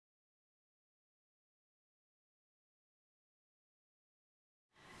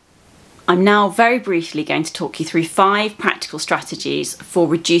I'm now very briefly going to talk you through 5 practical strategies for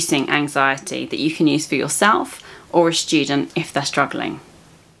reducing anxiety that you can use for yourself or a student if they're struggling.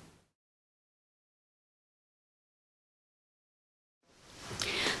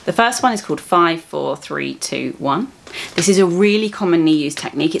 The first one is called 5, 4, 3, 2, 1. This is a really commonly used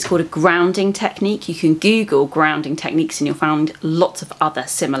technique. It's called a grounding technique. You can Google grounding techniques and you'll find lots of other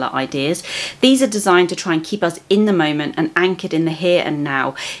similar ideas. These are designed to try and keep us in the moment and anchored in the here and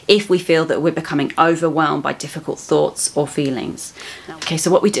now if we feel that we're becoming overwhelmed by difficult thoughts or feelings. Okay,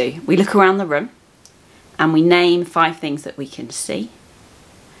 so what we do, we look around the room and we name 5 things that we can see.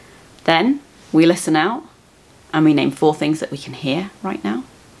 Then we listen out and we name 4 things that we can hear right now.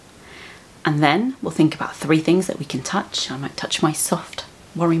 And then we'll think about 3 things that we can touch. I might touch my soft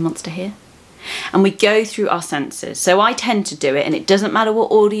worry monster here. And we go through our senses. So I tend to do it, and it doesn't matter what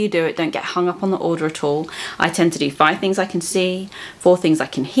order you do it, don't get hung up on the order at all. I tend to do 5 things I can see, 4 things I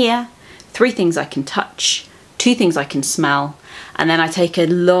can hear, 3 things I can touch, 2 things I can smell, and then I take a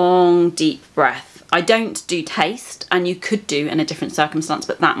long, deep breath. I don't do taste, and you could do in a different circumstance,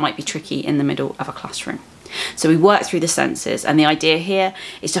 but that might be tricky in the middle of a classroom. So we work through the senses, and the idea here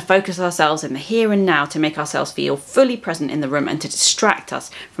is to focus ourselves in the here and now to make ourselves feel fully present in the room and to distract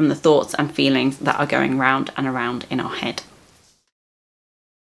us from the thoughts and feelings that are going round and around in our head.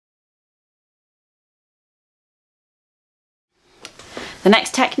 The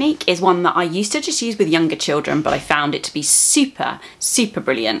next technique is one that I used to just use with younger children, but I found it to be super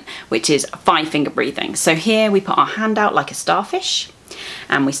brilliant, which is 5-finger breathing. So here we put our hand out like a starfish,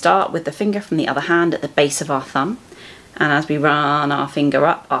 and we start with the finger from the other hand at the base of our thumb. And as we run our finger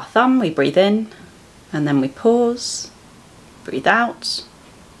up our thumb, we breathe in, and then we pause, breathe out,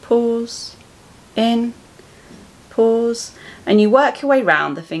 pause, in, pause, and you work your way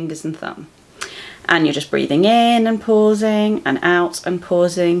round the fingers and thumb. And you're just breathing in and pausing and out and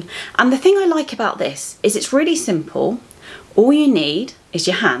pausing. And the thing I like about this is it's really simple. All you need is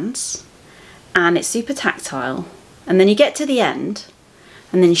your hands, and it's super tactile. And then you get to the end,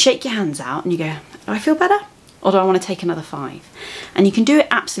 and then you shake your hands out and you go, do I feel better? Or do I want to take another 5? And you can do it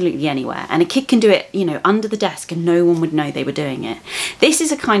absolutely anywhere. And a kid can do it, you know, under the desk and no one would know they were doing it. This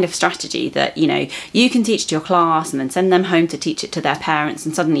is a kind of strategy that, you know, you can teach to your class and then send them home to teach it to their parents,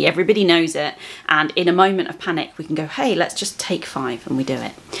 and suddenly everybody knows it. And in a moment of panic, we can go, hey, let's just take 5, and we do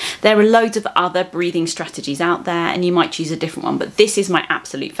it. There are loads of other breathing strategies out there, and you might choose a different one, but this is my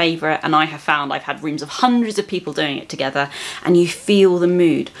absolute favourite. And I have found I've had rooms of hundreds of people doing it together, and you feel the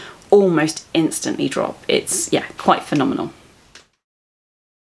mood almost instantly drop. It's, yeah, quite phenomenal.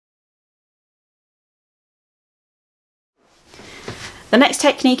 The next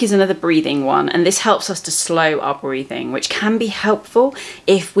technique is another breathing one, and this helps us to slow our breathing, which can be helpful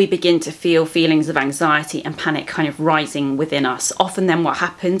if we begin to feel feelings of anxiety and panic kind of rising within us. Often then what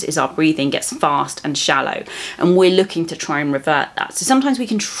happens is our breathing gets fast and shallow, and we're looking to try and revert that. So sometimes we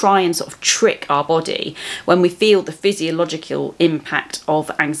can try and sort of trick our body when we feel the physiological impact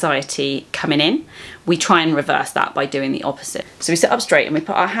of anxiety coming in. We try and reverse that by doing the opposite. So we sit up straight and we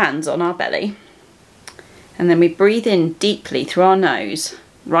put our hands on our belly. And then we breathe in deeply through our nose,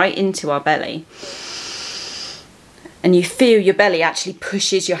 right into our belly. And you feel your belly actually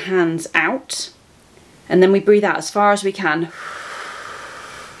pushes your hands out. And then we breathe out as far as we can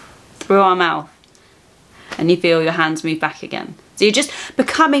through our mouth. And you feel your hands move back again. So you're just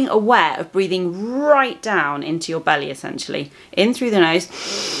becoming aware of breathing right down into your belly, essentially. In through the nose.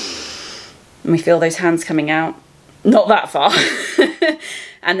 And we feel those hands coming out. Not that far.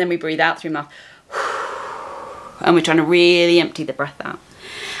 And then we breathe out through mouth. And we're trying to really empty the breath out.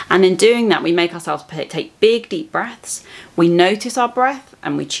 And in doing that, we make ourselves take big, deep breaths. We notice our breath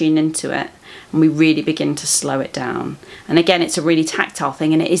and we tune into it, and we really begin to slow it down. And again, it's a really tactile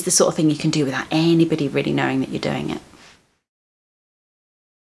thing, and it is the sort of thing you can do without anybody really knowing that you're doing it.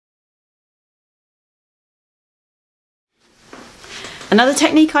 Another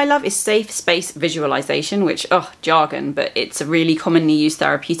technique I love is safe space visualization, which, jargon, but it's a really commonly used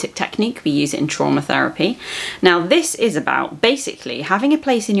therapeutic technique. We use it in trauma therapy. Now, this is about basically having a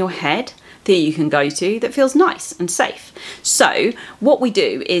place in your head that you can go to that feels nice and safe. So what we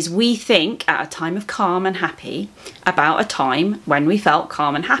do is we think at a time of calm and happy about a time when we felt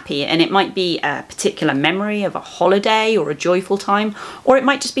calm and happy, and it might be a particular memory of a holiday or a joyful time, or it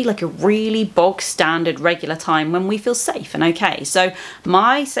might just be like a really bog standard regular time when we feel safe and okay. So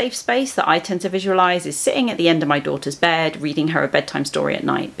my safe space that I tend to visualize is sitting at the end of my daughter's bed reading her a bedtime story at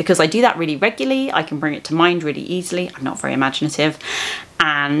night. Because I do that really regularly, I can bring it to mind really easily. I'm not very imaginative,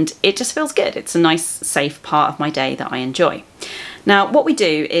 and it just feels good. It's a nice, safe part of my day that I enjoy. Now, what we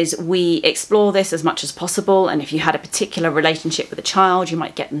do is we explore this as much as possible, and if you had a particular relationship with a child, you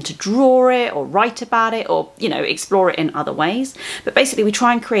might get them to draw it or write about it or, you know, explore it in other ways. But basically we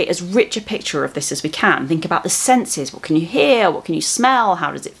try and create as rich a picture of this as we can. Think about the senses. What can you hear? What can you smell?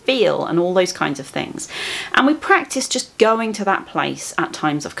 How does it feel? And all those kinds of things. And we practice just going to that place at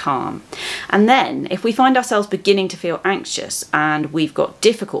times of calm. And then if we find ourselves beginning to feel anxious and we've got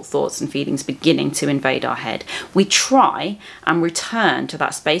difficult thoughts and feelings beginning to invade our head, we try and return to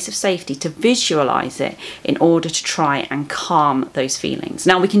that space of safety to visualize it in order to try and calm those feelings.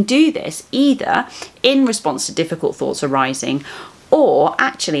 Now, we can do this either in response to difficult thoughts arising or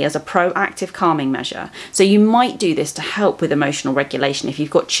actually as a proactive calming measure. So you might do this to help with emotional regulation. If you've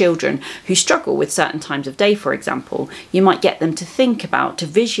got children who struggle with certain times of day, for example, you might get them to think about, to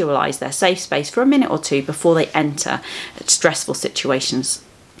visualize their safe space for a minute or two before they enter stressful situations.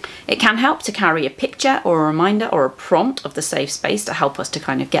 It can help to carry a picture or a reminder or a prompt of the safe space to help us to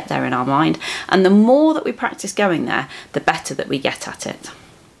kind of get there in our mind. And the more that we practice going there, the better that we get at it.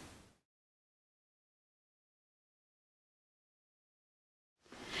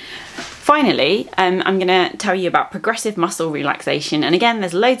 Finally, I'm going to tell you about progressive muscle relaxation. And again,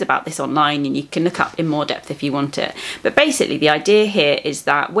 there's loads about this online and you can look up in more depth if you want it. But basically the idea here is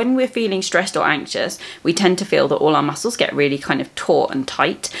that when we're feeling stressed or anxious, we tend to feel that all our muscles get really kind of taut and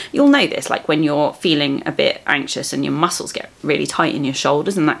tight. You'll know this, like when you're feeling a bit anxious and your muscles get really tight in your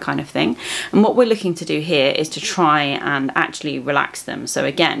shoulders and that kind of thing. And what we're looking to do here is to try and actually relax them. So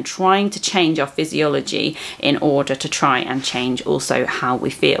again, trying to change our physiology in order to try and change also how we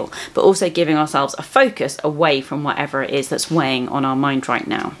feel, but also giving ourselves a focus away from whatever it is that's weighing on our mind right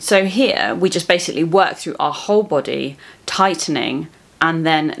now. So here we just basically work through our whole body, tightening and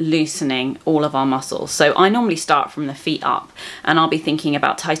then loosening all of our muscles. So I normally start from the feet up and I'll be thinking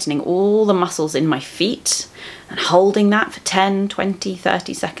about tightening all the muscles in my feet and holding that for 10, 20,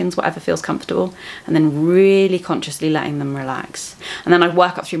 30 seconds, whatever feels comfortable, and then really consciously letting them relax. And then I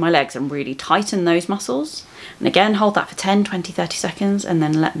work up through my legs and really tighten those muscles. And again, hold that for 10, 20, 30 seconds and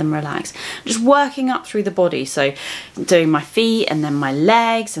then let them relax. Just working up through the body. So doing my feet and then my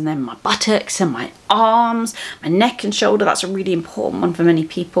legs and then my buttocks and my arms, my neck and shoulder. That's a really important one for many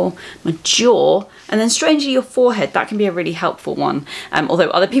people. My jaw, and then strangely your forehead. That can be a really helpful one. Although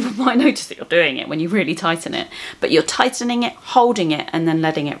other people might notice that you're doing it when you really tighten it. But you're tightening it, holding it, and then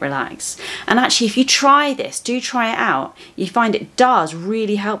letting it relax. And actually, if you try this, do try it out, you find it does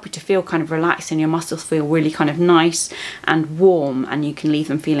really help you to feel kind of relaxed and your muscles feel really kind of nice and warm, and you can leave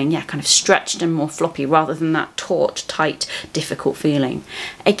them feeling, yeah, kind of stretched and more floppy rather than that taut, tight, difficult feeling.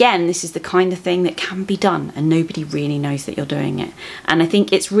 Again, this is the kind of thing that can be done and nobody really knows that you're doing it. And I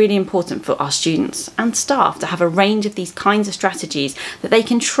think it's really important for our students and staff to have a range of these kinds of strategies that they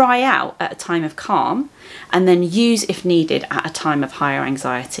can try out at a time of calm and then use if needed at a time of higher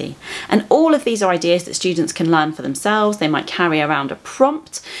anxiety. And all of these are ideas that students can learn for themselves. They might carry around a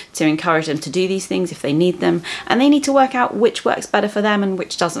prompt to encourage them to do these things if they need them, and they need to work out which works better for them and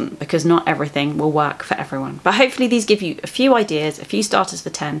which doesn't, because not everything will work for everyone. But hopefully these give you a few ideas, a few starters for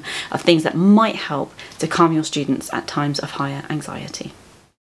 10 of things that might help to calm your students at times of higher anxiety.